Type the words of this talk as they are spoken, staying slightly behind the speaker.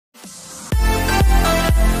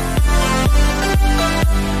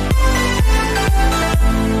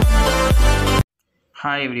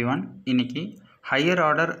Hi everyone. இன்னைக்கு higher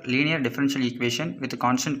order linear differential equation with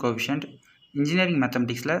constant coefficient engineering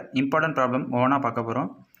mathematicsல important problem ஒவ்வொன்றா பார்க்க போகிறோம்.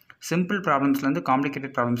 simple problemsலேருந்து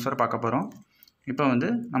complicated problems வரை பார்க்க போகிறோம். இப்போ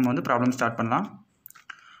நம்ம problem start பண்ணலாம்.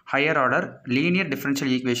 higher order linear differential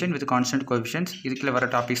equation with constant coefficients இதுக்குள்ள வர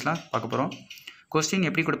டாபிக்ஸ்லாம் பார்க்க போகிறோம். கொஸ்டின்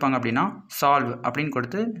எப்படி கொடுப்பாங்க அப்படின்னா சால்வ் அப்படின்னு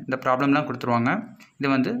கொடுத்து இந்த ப்ராப்ளம்லாம் கொடுத்துருவாங்க.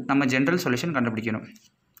 இது நம்ம ஜென்ரல் சொல்யூஷன் கண்டுபிடிக்கணும்.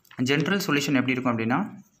 ஜென்ரல் சொல்யூஷன் எப்படி இருக்கும் அப்படின்னா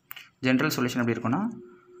ஜென்ரல் சொல்யூஷன் எப்படி இருக்குன்னா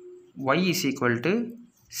y is equal to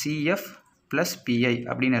cf plus pi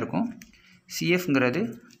அப்படின்னு இருக்கும். cfங்கிறது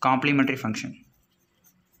காம்ப்ளிமெண்ட்ரி ஃபங்க்ஷன்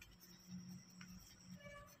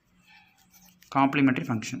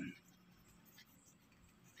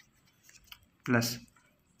ப்ளஸ்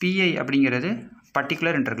pi அப்படிங்கிறது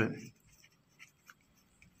பர்டிகுலர் இன்டர்வல்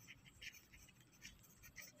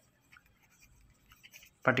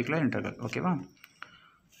ஓகேவா?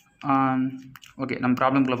 ஓகே, நம்ம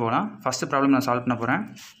ப்ராப்ளம்குள்ளே போகலாம். ஃபஸ்ட்டு ப்ராப்ளம் நான் சால்வ் பண்ண போகிறேன்.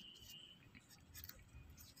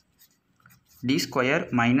 d square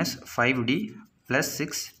minus 5d plus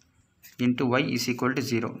 6 into y is equal to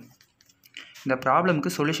 0. இந்த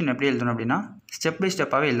ப்ராப்ளமுக்கு சொல்யூஷன் எப்படி எழுதணும் அப்படின்னா ஸ்டெப் பை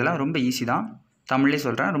ஸ்டெப்பாகவே எழுதலாம். ரொம்ப ஈஸி தான், தமிழ்லேயே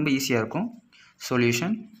சொல்கிறேன், ரொம்ப ஈஸியாக இருக்கும்.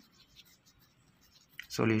 சொல்யூஷன்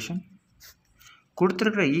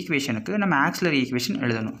கொடுத்துருக்கிற ஈக்குவேஷனுக்கு நம்ம ஆக்சிலரி ஈக்குவேஷன்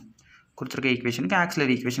எழுதணும். கொடுத்துருக்க ஈக்குவேஷனுக்கு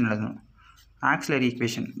ஆக்சிலரி ஈக்குவேஷன் எழுதணும். ஆக்சிலரி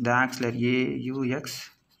ஈக்குவேஷன் த ஆக்சிலரி AUX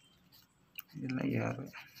இல்லை யார்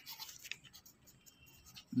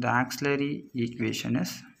the auxiliary equation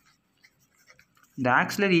is the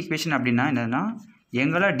auxiliary equation அப்படின்னா என்னன்னா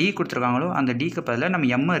எங்கெல்லாம் d கொடுத்துருக்காங்களோ அந்த dக்கு பதிலாக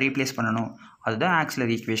நம்ம m ரீப்ளேஸ் பண்ணணும். அதுதான்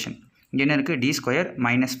auxiliary equation. இங்கே என்ன இருக்குது? d square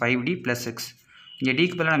minus 5d plus 6. இங்கே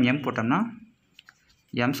dக்கு பதிலாக நம்ம m போட்டோம்னா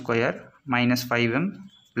m square minus 5m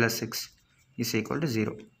plus 6 is equal to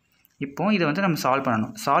 0. இப்போது இதை நம்ம சால்வ்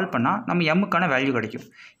பண்ணணும். சால்வ் பண்ணால் நம்ம எம்முக்கான வேல்யூ கிடைக்கும்.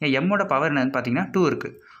 ஏன் எம்மோட பவர் என்னன்னு பார்த்தீங்கன்னா 2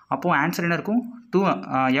 இருக்குது. அப்போது ஆன்சர் என்ன இருக்கும்? 2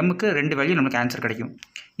 எம்முக்கு 2 வேல்யூ நமக்கு ஆன்சர் கிடைக்கும்.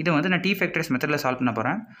 இதை நான் டி ஃபேக்டர்ஸ் மெத்தடில் சால்வ் பண்ண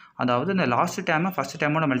போகிறேன். அதாவது இந்த லாஸ்ட் டேமை ஃபஸ்ட்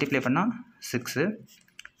டேமோட மல்டிப்ளை பண்ணால் 6.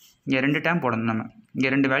 இங்கே 2 டேம் போடணும். நம்ம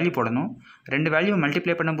இங்கே 2 வேல்யூ போடணும். 2 வேல்யூ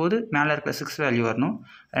மல்டிப்ளை பண்ணும்போது மேலே இருக்கிற 6 வேல்யூ வரணும்.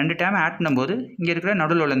 2 டேம் ஆட் பண்ணும்போது இங்கே இருக்கிற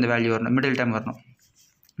நடுவில் உள்ள இந்த வேல்யூ வரணும், மிடில் டேம் வரணும்.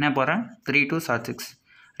 நான் போகிறேன் 3 2 6.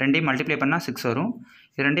 2ஐயும் மல்டிப்ளை பண்ணால் 6 வரும்.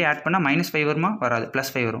 இது 2ஐயும் ஆட் பண்ணால் -5 வருமா? வராது,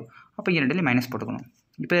 +5 வரும். அப்போ இங்கே 2லேயும் மைனஸ் போட்டுக்கணும்.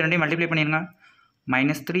 இப்போ 2ஐயும் மல்டிப்ளை பண்ணிடுங்க.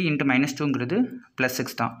 -3 × -2ங்கிறது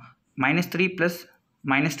 +6 தான். -3 +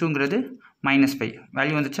 -2ங்கிறது -5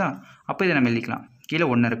 வேல்யூ வந்துச்சா? அப்போ இதை நம்ம எழுதிக்கலாம். கீழே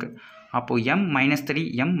 1 இருக்குது. அப்போது m - 3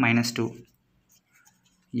 m - 2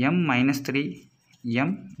 m - 3 m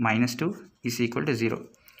 - 2 is equal to 0.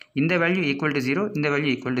 இந்த வேல்யூ ஈக்குவல் டு 0, இந்த வேல்யூ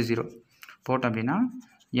ஈக்குவல் டு 0 போட்டோம் அப்படின்னா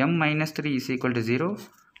m - 3 is equal to 0,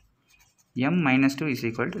 m - 2 is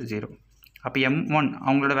equal to 0. அப்போ m1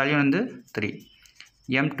 அவங்களோட வேல்யூ 3,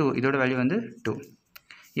 m2 இதோட வேல்யூ 2.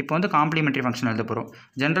 இப்போ காம்ப்ளிமெண்ட்ரி ஃபங்க்ஷன் எழுத போகிறோம்.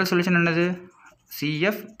 ஜென்ரல் சொல்யூஷன் என்னது?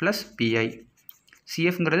 cf plus pi.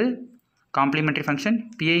 cfங்கிறது complimentary function,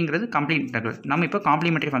 piங்கிறது complete interval. நம்ம இப்போ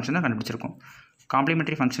காம்ப்ளிமெண்ட்ரி ஃபங்க்ஷன் தான் கண்டுபிடிச்சிருக்கோம்.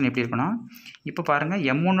 காம்ப்ளிமெண்ட்ரி ஃபங்க்ஷன் எப்படி இருக்குன்னா இப்போ பாருங்கள்,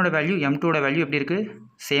 m1ஓட வேல்யூ m2ஓட வேல்யூ எப்படி இருக்குது?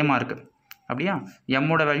 சேமாக இருக்குது. அப்படியா?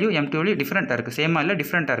 எம்மோட வேல்யூ m2 வேல்யூ டிஃப்ரெண்ட்டாக இருக்குது. சேமாக இல்லை,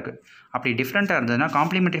 டிஃப்ரெண்ட்டாக இருக்குது. அப்படி டிஃப்ரெண்ட்டாக இருந்ததுன்னா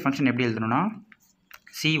காம்ப்ளிமெண்ட்ரி ஃபங்க்ஷன் எப்படி எழுதணும்னா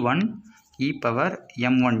c1 e power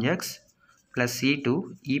m1x plus c2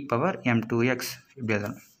 e power m2x இப்படி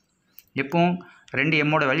எழுதணும். எப்போவும் 2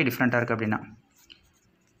 எம்மோட வேல்யூ டிஃப்ரெண்ட்டாக இருக்குது அப்படின்னா.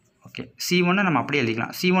 ஓகே, c1 நம்ம அப்படியே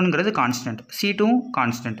எழுதிக்கலாம். c1ங்கிறது constant, c2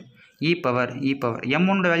 constant. e power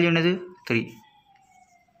m1ஓட value என்னது?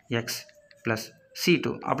 3x ப்ளஸ்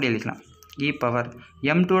c2 அப்படி எழுதிக்கலாம். e பவர்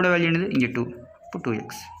m2ஓட வேல்யூ என்னது? இங்கே 2, இப்போ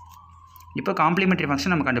 2x. இப்போ காம்ப்ளிமெண்ட்ரி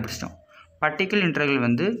ஃபங்க்ஷன் நம்ம கண்டுபிடிச்சிட்டோம். பர்டிகுலர்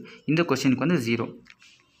இன்டர்வல் இந்த கொஸ்டினுக்கு 0,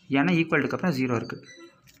 ஏன்னா ஈக்குவல்ட்டுக்கு அப்புறம் 0 இருக்குது.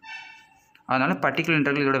 அதனால் பர்டிகுலர்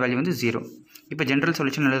இன்டர்வல் இதோட வேல்யூ 0. இப்போ ஜென்ரல்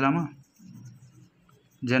சொல்யூஷன் எழுதலாமா?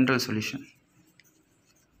 ஜென்ரல் சொல்யூஷன்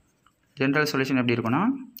எப்படி இருக்குன்னா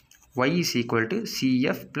y is equal to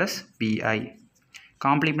cf plus pi.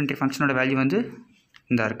 Complimentary ஃபங்க்ஷனோட value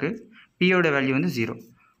இந்த இருக்குது, பியோட வேல்யூ 0.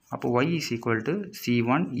 அப்போ y is equal to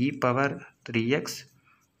c1 e power 3x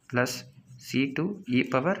plus c2 e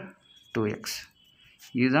power 2x.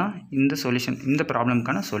 இதுதான் இந்த சொல்யூஷன், இந்த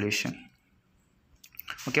ப்ராப்ளம்க்கான சொல்யூஷன்.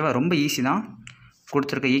 ஓகேவா? ரொம்ப ஈஸி தான்.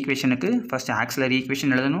 கொடுத்துருக்க ஈக்குவேஷனுக்கு ஃபஸ்ட்டு ஆக்சிலரி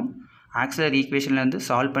ஈக்குவேஷன் எழுதணும். ஆக்சிலரி ஈக்குவேஷன்லேருந்து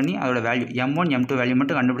சால்வ் பண்ணி அதோட வேல்யூ m1 m2 வேல்யூ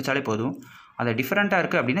மட்டும் கண்டுபிடிச்சாலே போதும். அது டிஃப்ரெண்ட்டாக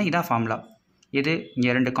இருக்குது அப்படின்னா இதான் ஃபார்முலா. இது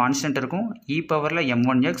இங்கே 2 கான்ஸ்டன்ட் இருக்கும், e பவரில்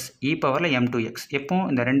m1x e பவரில் m2x. எப்போவும்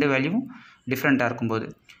இந்த 2 வேல்யூவும் டிஃப்ரெண்ட்டாக இருக்கும்போது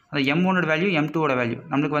அந்த m1ஓட வேல்யூ m2ஓட வேல்யூ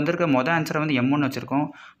நம்மளுக்கு வந்திருக்க மொதல் ஆன்சரை m1 வச்சுருக்கோம்,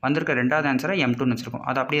 வந்திருக்க ரெண்டாவது ஆன்சரை m2ன்னு வச்சுருக்கோம்.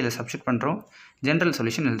 அதை அப்படியே இதை சப்ஸ்டிட் பண்ணுறோம், ஜென்ரல்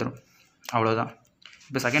சொல்யூஷன் எழுதுகிறோம். அவ்வளோதான்.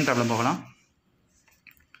 இப்போ செகண்ட் ப்ராப்ளம் போகலாம்.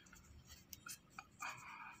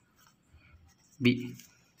 B.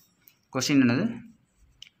 Question என்னது?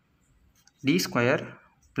 d square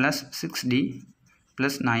plus 6d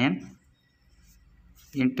plus 9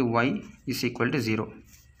 into y is equal to 0.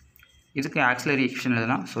 இதுக்கு auxiliary equation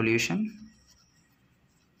எழுதலாம். Solution.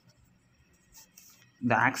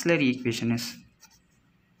 The auxiliary equation is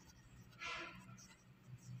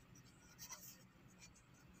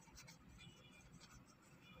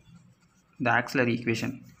the auxiliary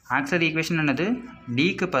equation. Auxiliary equation என்னது? d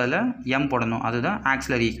க்கு பதிலா m போடணும். அதுதான்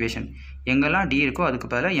auxiliary equation. எங்கெல்லாம் d இருக்கோ அதுக்கு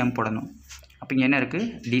பதிலா m போடணும். அப்போ இங்கே என்ன இருக்குது?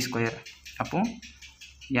 d square. அப்போ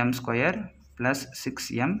m square plus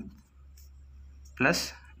 6m plus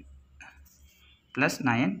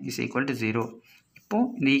 9 is equal to 0. இப்போது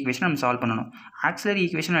இந்த ஈக்குவேஷனை நம்ம சால்வ் பண்ணணும். ஆக்சிலரி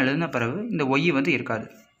ஈக்குவேஷன் எழுதின பிறகு இந்த ஒய் வந்து இருக்காது.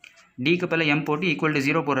 டிக்கு பதில் m போட்டு ஈக்குவல் டு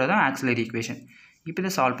 0 போடுறது தான் ஆக்சிலரி ஈக்குவேஷன். இப்போ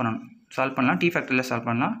இதை சால்வ் பண்ணணும். சால்வ் பண்ணலாம். டி ஃபேக்டரியில் சால்வ்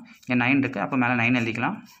பண்ணலாம். இங்கே 9 இருக்குது. அப்போ மேலே 9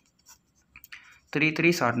 எழுதிக்கலாம். 3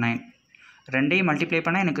 3 ஷார்ட் 9. ரெண்டையும் மல்டிப்ளை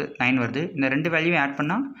பண்ணால் எனக்கு 9 வருது. இந்த ரெண்டு வேல்யூவும் ஆட்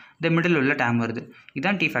பண்ணால் இந்த மிடில் உள்ள டேம் வருது.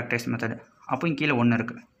 இதுதான் டி ஃபேக்டரைஸ் மெத்தடு. அப்போ இங்கே கீழே 1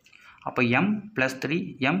 இருக்குது. அப்போ m + 3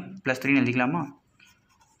 m + 3 எழுதிக்கலாமா?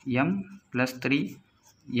 m + 3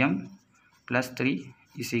 m + 3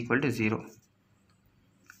 is equal to 0.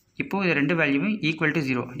 இப்போது இது ரெண்டு வேல்யூவும் ஈக்குவல் டு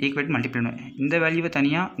 0 ஈக்குவேட் மல்டிப்ளை பண்ணணும். இந்த வேல்யூவை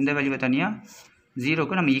தனியாக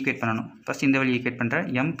 0க்கு நம்ம ஈக்குவேட் பண்ணணும். ஃபஸ்ட் இந்த வேல்யூ ஈக்குவேட் பண்ணுறேன்.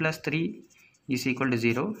 m + 3 is equal to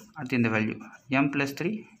 0. அடுத்து இந்த value m +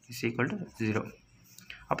 3 is equal to 0.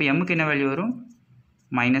 அப்போ mக்கு என்ன வேல்யூ வரும்?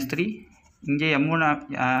 -3. இங்கே m1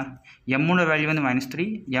 வேல்யூ வந்து -3,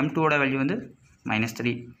 m2 வேல்யூ வந்து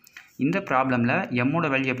 -3. இந்த ப்ராப்ளமில் m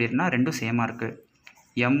வேல்யூ எப்படி இருக்குன்னா ரெண்டும் சேமாக இருக்குது.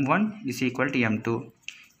 m1 is equal to m2.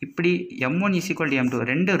 இப்படி m1 is equal to m2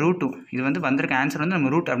 ரெண்டு ரூட்டும் இது வந்து வந்திருக்க ஆன்சர் வந்து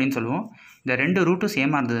நம்ம ரூட் அப்படின்னு சொல்லுவோம். இந்த ரெண்டு ரூட்டும்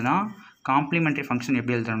சேமாக இருந்ததுன்னா காம்ப்ளிமெண்ட்ரி ஃபங்க்ஷன்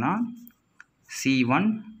எப்படி எழுதுறோம்னா c1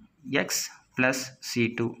 x +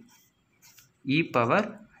 c2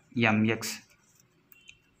 e⁻mx.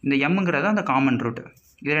 இந்த mங்கிறது அந்த காமன் ரூட்.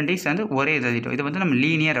 இது ரெண்டையும் சேர்ந்து ஒரே இது எழுதிட்டோம். இது வந்து நம்ம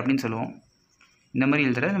லீனியர் அப்படின்னு சொல்லுவோம். இந்த மாதிரி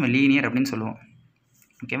எழுதுறது நம்ம லீனியர் அப்படின்னு சொல்லுவோம்.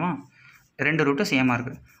 ஓகேவா? ரெண்டு ரூட்டும் சேமாக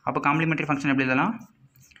இருக்குது. அப்போ காம்ப்ளிமெண்ட்ரி ஃபங்க்ஷன் எப்படி எழுதலாம்?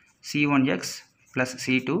 c1x +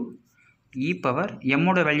 c2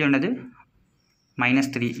 e⁻mோட வேல்யூ என்னது?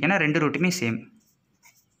 -3. ஏன்னா ரெண்டு ரூட்டுமே சேம்.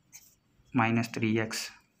 -3x.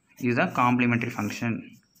 இதுதான் காம்ப்ளிமெண்ட்ரி ஃபங்க்ஷன்.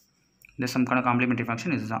 இந்த சம்க்கான காம்ப்ளிமெண்ட்ரி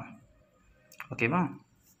ஃபங்க்ஷன் இதுதான். ஓகேவா?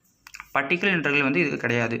 பர்டிகுலர் இன்டர்வல் வந்து இது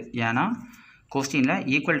கிடையாது. ஏன்னா கொஸ்டினில்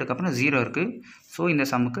ஈக்குவல்ட்டுக்கு அப்புறம் 0 இருக்குது. ஸோ இந்த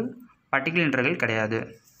சம்முக்கு பர்டிகுலர் இன்டர்வல் கிடையாது.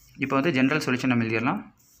 இப்போ வந்து ஜென்ரல் சொல்யூஷன் நம்ம எழுதிடலாம்.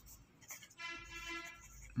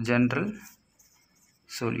 ஜென்ரல்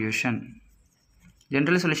சொல்யூஷன்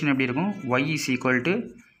எப்படி இருக்கும்? y is equal to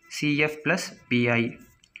cf + pi.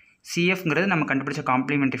 cfங்கிறது நம்ம கண்டுபிடிச்ச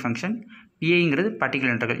காம்ப்ளிமெண்ட்ரி ஃபங்க்ஷன், piங்கிறது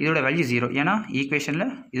பர்டிகுலர் இன்டர்வல். இதோட வேல்யூ 0. ஏன்னா ஈக்குவேஷனில்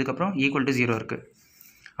இதுக்கப்புறம் ஈக்குவல் டு 0 இருக்குது.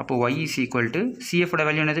 அப்போ y is equal to cfோட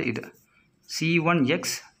value என்னது? இது c1x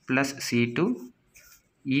 + c2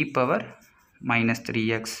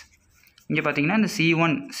 e⁻−3x. இங்கே பார்த்தீங்கன்னா இந்த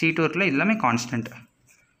c1 c2 இருக்குல்ல, இது எல்லாமே கான்ஸ்டன்ட்.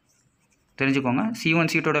 தெரிஞ்சுக்கோங்க. c1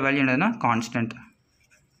 c2ஓட வேல்யூ என்னதுன்னா கான்ஸ்டன்ட்.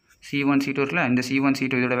 c1 c2 இருக்குல்ல, இந்த c1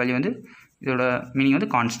 c2 இதோட வேல்யூ வந்து இதோட மீனிங்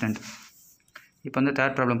வந்து கான்ஸ்டன்ட். இப்போ வந்து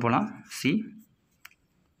தேர்ட் ப்ராப்ளம் போகலாம்.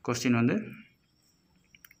 கொஸ்டின் வந்து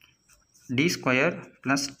d²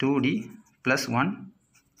 + 2d + 1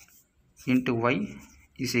 into y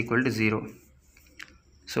is equal to 0.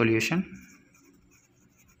 Solution.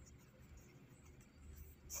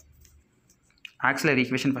 Auxiliary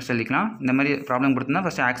equation first எழுதிக்கலாம். இந்த மாதிரி ப்ராப்ளம் கொடுத்தோம்னா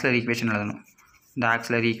ஃபஸ்ட்டு ஆக்சிலரி ஈக்குவேஷன் எழுதணும். The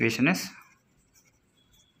auxiliary equation is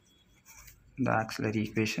auxiliary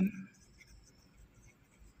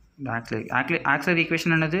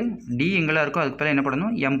equation என்னது? d எங்கெல்லாம் இருக்கோ அதுக்கு பேர் என்ன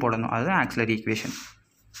போடணும்? m போடணும். அதுதான் ஆக்சிலரி ஈக்குவேஷன்.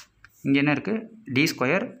 இங்கே என்ன இருக்குது? d²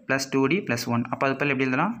 + 2d + 1. அப்போ அது பேர் எப்படி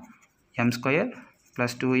எழுதலாம்? m²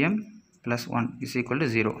 + 2m + 1 is equal to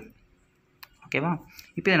 0. ஓகேவா?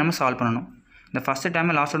 இப்போ இதை நம்ம சால்வ் பண்ணணும். இந்த ஃபஸ்ட்டு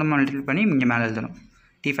டைமை லாஸ்ட்டோட மல்டிப்ளை பண்ணி இங்கே மேலே எழுதணும்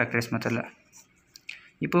டி ஃபேக்டரைஸ் மெத்தடில்.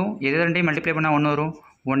 இப்போது எது ரெண்டையும் மல்டிப்ளை பண்ணால் 1 வரும்,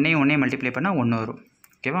 ஒன்றையும் மல்டிப்ளை பண்ணால் 1 வரும்.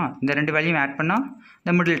 ஓகேவா? இந்த ரெண்டு வேல்யூவும் ஆட் பண்ணால்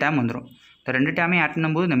இந்த மிடில் டேம் வந்துடும். இந்த ரெண்டு டேமையும் ஆட்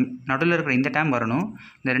பண்ணும்போது இந்த நடுவில் இருக்கிற இந்த டேம் வரணும்.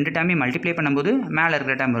 இந்த ரெண்டு டேமையும் மல்டிப்ளை பண்ணும்போது மேலே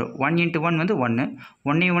இருக்கிற டேம் வரும். 1 × 1 வந்து 1,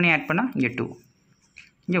 ஒன்றையும் ஆட் பண்ணால் இங்கே 2,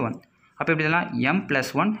 இங்கே 1. அப்போ எப்படி இதெல்லாம் m +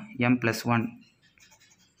 1 m + 1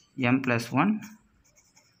 m + 1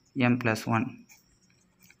 m + 1.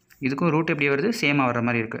 இதுக்கும் ரூட் எப்படி வருது? சேமாக வர்ற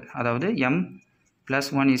மாதிரி இருக்குது. அதாவது m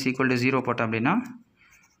 + 1 is equal to 0 போட்டோம் அப்படின்னா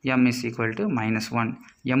m is equal to -1.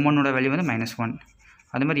 m1ஓட value வந்து -1.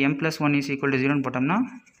 அது மாதிரி m + 1 is equal to 0ன்னு போட்டோம்னா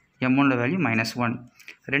m1ஓட வேல்யூ -1.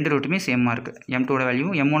 ரெண்டு ரூட்டுமே சேமாக இருக்குது. m2ஓட வேல்யூ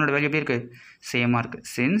m1ஓட வேல்யூ எப்படி இருக்குது? சேமாக இருக்குது.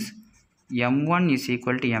 Since m1 is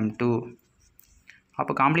equal to m2.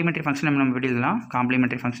 அப்போ காம்ப்ளிமெண்ட்ரி ஃபங்க்ஷன் நம்ம எப்படி எழுதலாம்?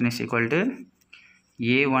 Complimentary function is equal to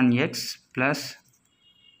a1x +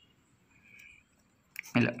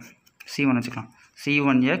 C1 வச்சுக்கலாம்.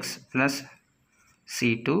 C1x plus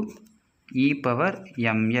C2 e power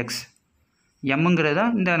mx. mங்கிறது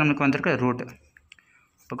தான் இந்த நமக்கு வந்திருக்க ரூட்.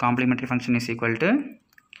 இப்போ complimentary function is equal to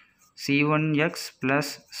C1x plus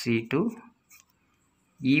C2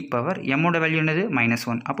 e power mோட value என்னது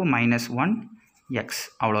 -1. அப்போ -1x.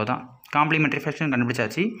 அவ்வளோதான். காம்ப்ளிமெண்ட்ரி ஃபங்க்ஷன்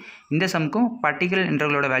கண்டுபிடிச்சாச்சு. இந்த சம்க்கும் பர்டிகுலர்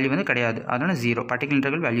இன்டர்வலோட வேல்யூ வந்து கிடையாது, அதனால் 0. Particular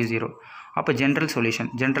interval value 0. அப்போ ஜென்ரல்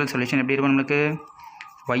சொல்யூஷன் எப்படி இருக்கும் நம்மளுக்கு?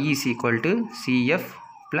 y is equal to cf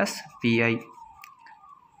plus pi.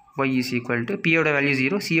 y is equal to p ஓட வேல்யூ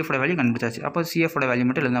 0, cf ஓட வேல்யூ கண்டுபிடிச்சாச்சு. அப்போ cf ஓட வேல்யூ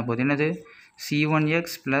மட்டும் எழுதினா போகுது. என்னது? C1x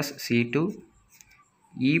plus C2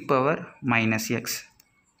 e power -x.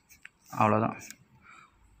 அவ்வளோதான்.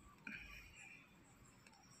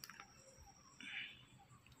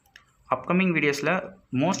 அப்கமிங் வீடியோஸில்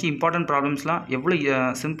மோஸ்ட் இம்பார்ட்டன்ட் ப்ராப்ளம்ஸ்லாம் எவ்வளோ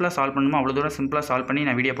சிம்பிளாக சால்வ் பண்ணணுமோ அவ்வளோ தூரம் சிம்பிளாக சால்வ் பண்ணி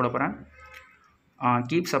நான் வீடியோ போட போகிறேன்.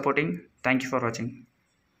 Keep supporting. தேங்க்யூ ஃபார் வாட்சிங்.